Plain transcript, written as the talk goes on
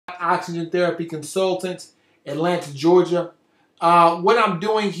Oxygen Therapy Consultant, Atlanta, Georgia. What I'm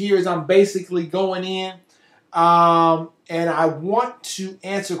doing here is I'm basically going in and I want to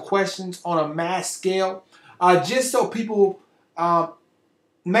answer questions on a mass scale, just so people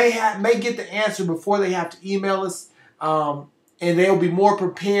may get the answer before they have to email us, and they'll be more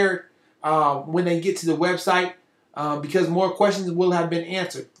prepared when they get to the website, because more questions will have been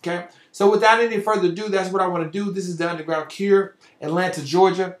answered. Okay, so without any further ado, that's what I want to do. This is the Underground Cure, Atlanta,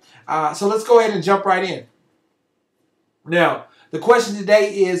 Georgia. So let's go ahead and jump right in. Now, the question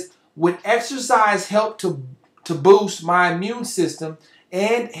today is, would exercise help to boost my immune system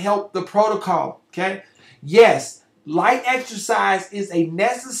and help the protocol? Okay, yes, light exercise is a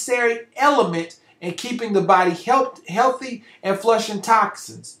necessary element in keeping the body healthy and flushing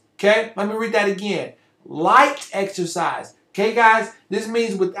toxins. Okay, let me read that again. Light exercise. Okay, guys, this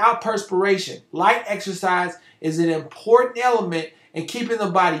means without perspiration. Light exercise is an important element in keeping the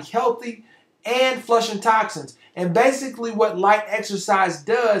body healthy and flushing toxins. And basically what light exercise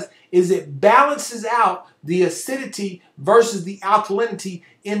does is it balances out the acidity versus the alkalinity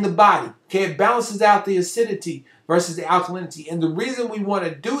in the body. Okay, it balances out the acidity versus the alkalinity. And the reason we want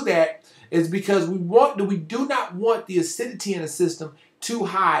to do that is because we do not want the acidity in the system too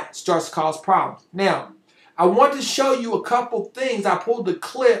high. It starts to cause problems. Now, I want to show you a couple things. I pulled a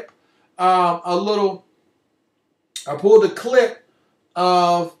clip of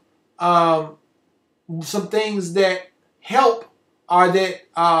some things that help, or that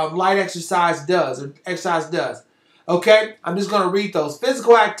light exercise does, or exercise does. Okay, I'm just going to read those.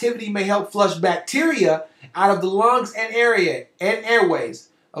 Physical activity may help flush bacteria out of the lungs and airways.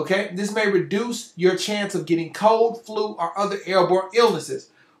 Okay, this may reduce your chance of getting cold, flu, or other airborne illnesses.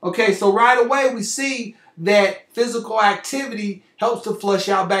 Okay, so right away we see that physical activity helps to flush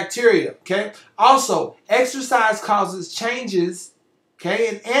out bacteria. Okay, also exercise causes changes, okay,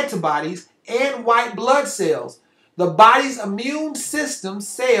 in antibodies and white blood cells, the body's immune system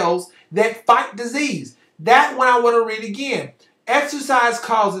cells that fight disease. That one I want to read again. Exercise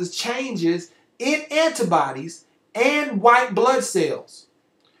causes changes in antibodies and white blood cells,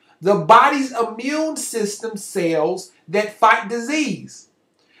 the body's immune system cells that fight disease.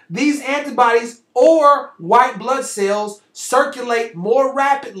 These antibodies or white blood cells circulate more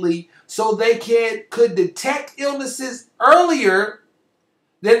rapidly, so they could detect illnesses earlier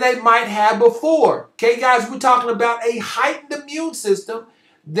than they might have before. Okay, guys, we're talking about a heightened immune system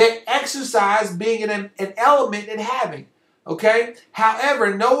that exercise being an element in having. Okay,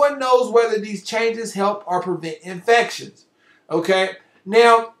 however, no one knows whether these changes help or prevent infections. Okay,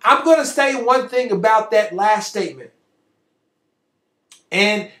 now I'm going to say one thing about that last statement.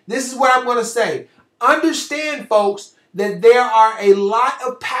 And this is what I'm going to say. Understand, folks, that there are a lot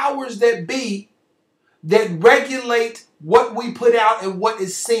of powers that be that regulate what we put out and what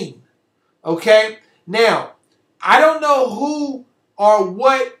is seen. Okay? Now, I don't know who or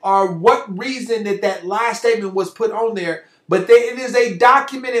what reason that last statement was put on there, but it is a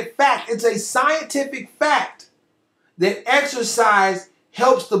documented fact. It's a scientific fact that exercise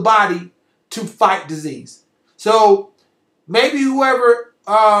helps the body to fight disease. So maybe whoever,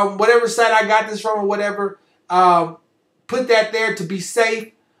 whatever site I got this from or whatever, put that there to be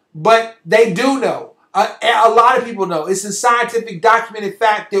safe, but they do know. A lot of people know. It's a scientific documented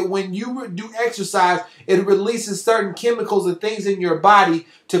fact that when you do exercise, it releases certain chemicals and things in your body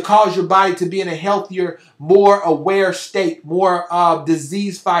to cause your body to be in a healthier, more aware state, more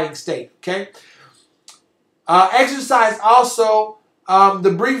disease-fighting state. Okay. Exercise also,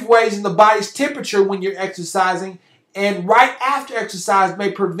 the brief waves in the body's temperature when you're exercising and right after exercise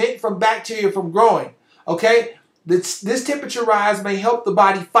may prevent from bacteria from growing. Okay. This temperature rise may help the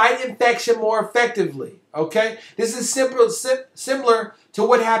body fight infection more effectively. Okay, this is similar to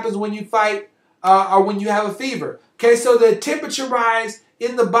what happens when you fight or when you have a fever. Okay, so the temperature rise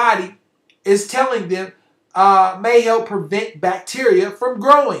in the body is telling them may help prevent bacteria from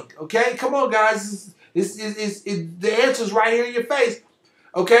growing. Okay, come on, guys, the answer is right here in your face.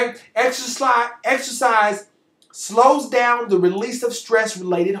 Okay, exercise slows down the release of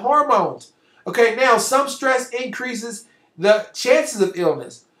stress-related hormones. Okay, now some stress increases the chances of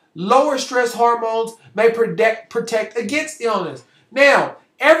illness. Lower stress hormones may protect against illness. Now,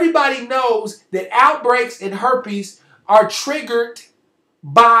 everybody knows that outbreaks in herpes are triggered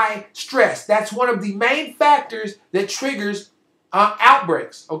by stress. That's one of the main factors that triggers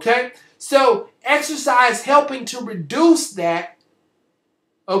outbreaks. Okay, so exercise helping to reduce that,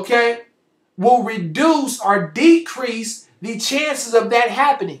 okay, will reduce or decrease the chances of that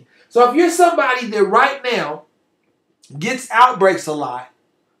happening. So if you're somebody that right now gets outbreaks a lot,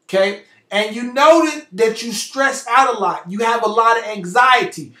 okay, and you notice that you stress out a lot, you have a lot of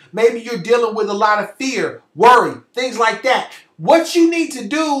anxiety, maybe you're dealing with a lot of fear, worry, things like that, what you need to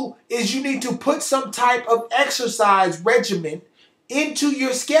do is you need to put some type of exercise regimen into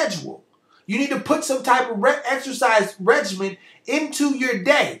your schedule. You need to put some type of exercise regimen into your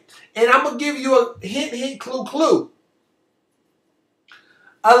day. And I'm going to give you a hint, clue.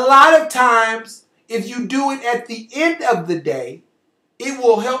 A lot of times, if you do it at the end of the day, it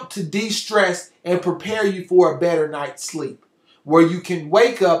will help to de-stress and prepare you for a better night's sleep, where you can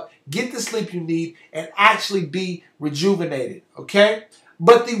wake up, get the sleep you need, and actually be rejuvenated, okay?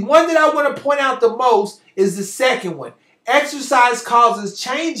 But the one that I want to point out the most is the second one. Exercise causes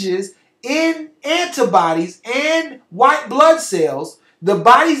changes in antibodies and white blood cells, the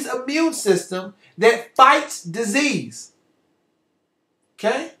body's immune system that fights disease.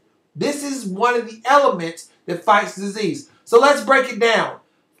 Okay? This is one of the elements that fights disease. So let's break it down.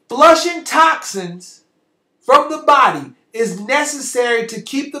 Flushing toxins from the body is necessary to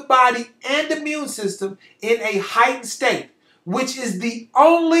keep the body and immune system in a heightened state, which is the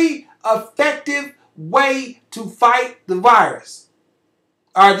only effective way to fight the virus.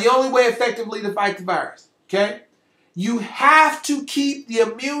 Or the only way effectively to fight the virus. Okay? You have to keep the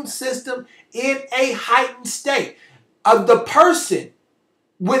immune system in a heightened state. Of the person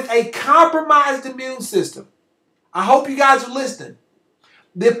with a compromised immune system, I hope you guys are listening.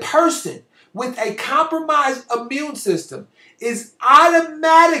 The person with a compromised immune system is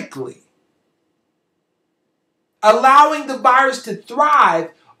automatically allowing the virus to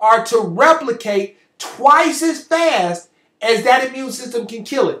thrive or to replicate twice as fast as that immune system can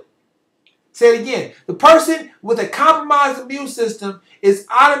kill it. Say it again. The person with a compromised immune system is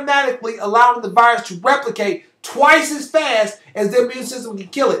automatically allowing the virus to replicate twice as fast as the immune system can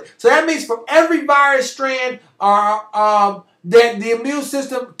kill it. So that means for every virus strand that the immune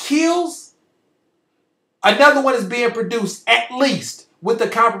system kills, another one is being produced at least with the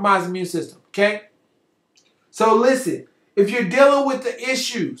compromised immune system. Okay? So listen, if you're dealing with the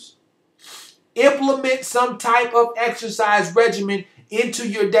issues, implement some type of exercise regimen into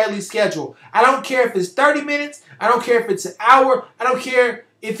your daily schedule. I don't care if it's 30 minutes. I don't care if it's an hour. I don't care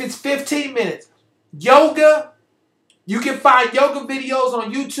if it's 15 minutes. Yoga, you can find yoga videos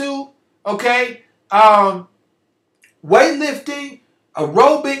on YouTube, okay? Weightlifting,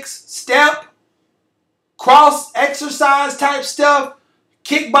 aerobics, step, cross exercise type stuff,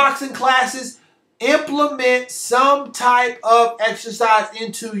 kickboxing classes. Implement some type of exercise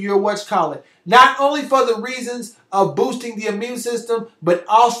into your not only for the reasons of boosting the immune system, but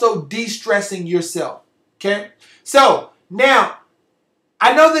also de-stressing yourself. Okay? So, now,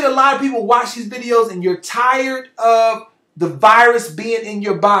 I know that a lot of people watch these videos and you're tired of the virus being in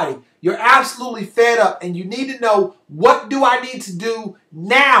your body. You're absolutely fed up and you need to know, what do I need to do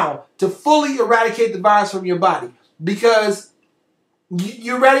now to fully eradicate the virus from your body? Because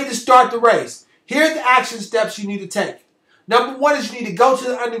you're ready to start the race. Here are the action steps you need to take. Number one is you need to go to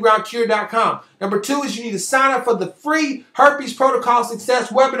theundergroundcure.com. Number two is you need to sign up for the free Herpes Protocol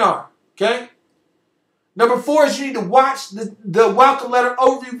Success webinar. Okay? Number four is you need to watch the welcome letter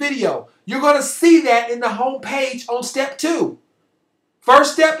overview video. You're going to see that in the home page on step 2.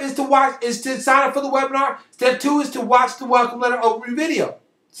 First step is to sign up for the webinar. Step 2 is to watch the welcome letter overview video.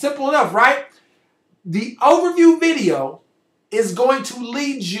 Simple enough, right? The overview video is going to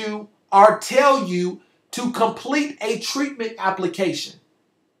lead you or tell you to complete a treatment application.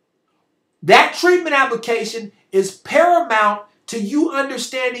 That treatment application is paramount to you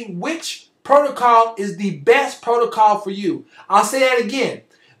understanding which protocol is the best protocol for you. I'll say that again.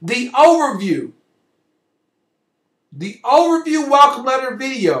 The overview welcome letter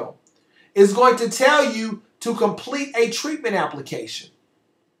video is going to tell you to complete a treatment application.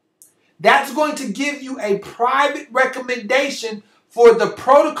 That's going to give you a private recommendation for the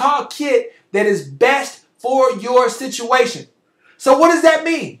protocol kit that is best for your situation. So what does that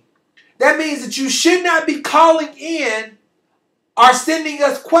mean? That means that you should not be calling in or sending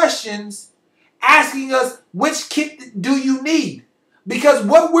us questions asking us, which kit do you need? Because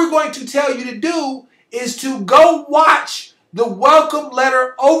what we're going to tell you to do is to go watch the welcome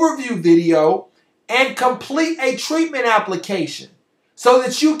letter overview video and complete a treatment application so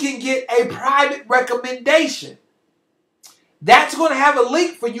that you can get a private recommendation. That's going to have a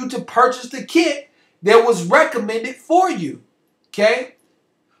link for you to purchase the kit that was recommended for you. Okay?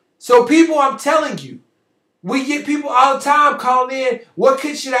 So people, I'm telling you, we get people all the time calling in, what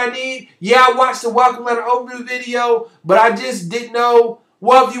kit should I need? Yeah, I watched the welcome letter overview video, but I just didn't know.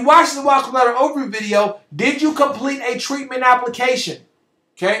 Well, if you watched the welcome letter overview video, did you complete a treatment application?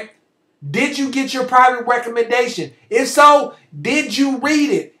 Okay? Did you get your private recommendation? If so, did you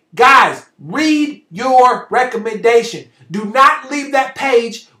read it? Guys, read your recommendation. Do not leave that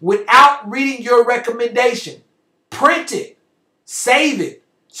page without reading your recommendation. Print it, save it,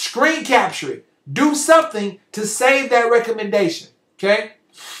 screen capture it. Do something to save that recommendation, okay?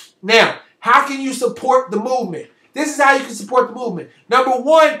 Now, how can you support the movement? This is how you can support the movement. Number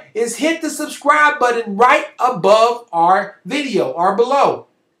one is hit the subscribe button right above our video or below.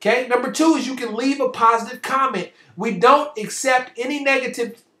 Okay. Number two is you can leave a positive comment. We don't accept any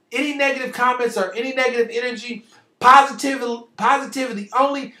negative comments or any negative energy. Positivity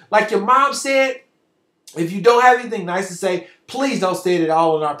only. Like your mom said, if you don't have anything nice to say, please don't say it at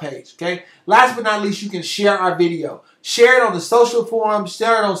all on our page. Okay. Last but not least, you can share our video. Share it on the social forums,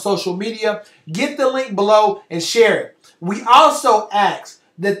 share it on social media. Get the link below and share it. We also ask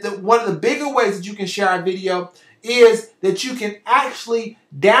that one of the bigger ways that you can share our video is that you can actually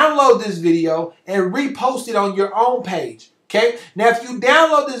download this video and repost it on your own page. Okay? Now, if you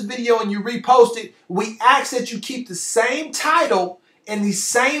download this video and you repost it, we ask that you keep the same title and the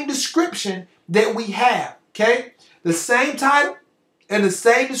same description that we have. Okay? The same title and the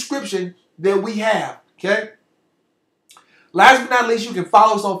same description that we have. Okay? Last but not least, you can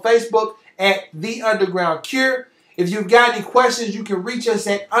follow us on Facebook at The Underground Cure. If you've got any questions, you can reach us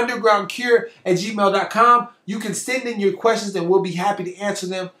at undergroundcure@gmail.com. You can send in your questions and we'll be happy to answer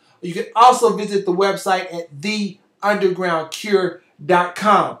them. You can also visit the website at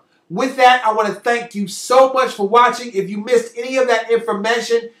theundergroundcure.com. With that, I want to thank you so much for watching. If you missed any of that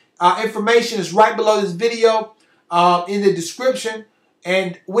information, information is right below this video in the description.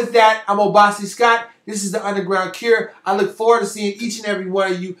 And with that, I'm Obasi Scott. This is The Underground Cure. I look forward to seeing each and every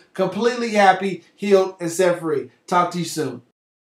one of you completely happy, healed, and set free. Talk to you soon.